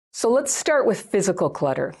So let's start with physical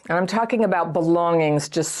clutter. And I'm talking about belongings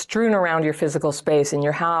just strewn around your physical space, in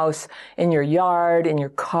your house, in your yard, in your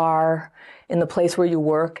car, in the place where you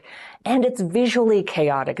work. And it's visually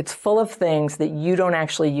chaotic. It's full of things that you don't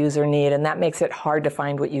actually use or need, and that makes it hard to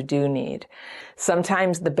find what you do need.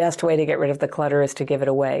 Sometimes the best way to get rid of the clutter is to give it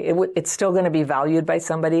away. It's still going to be valued by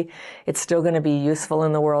somebody. It's still going to be useful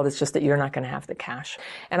in the world. It's just that you're not going to have the cash.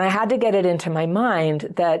 And I had to get it into my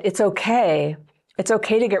mind that it's okay. It's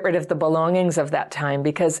okay to get rid of the belongings of that time,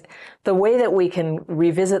 because the way that we can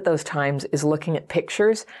revisit those times is looking at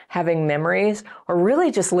pictures, having memories, or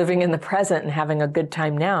really just living in the present and having a good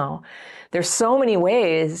time now. There's so many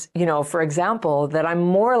ways, for example, that I'm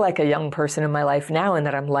more like a young person in my life now, and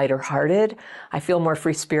that I'm lighter hearted. I feel more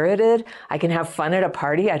free spirited. I can have fun at a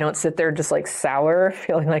party. I don't sit there just like sour,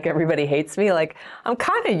 feeling like everybody hates me. Like, I'm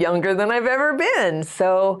kind of younger than I've ever been.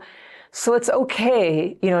 So it's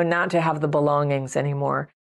okay, not to have the belongings anymore.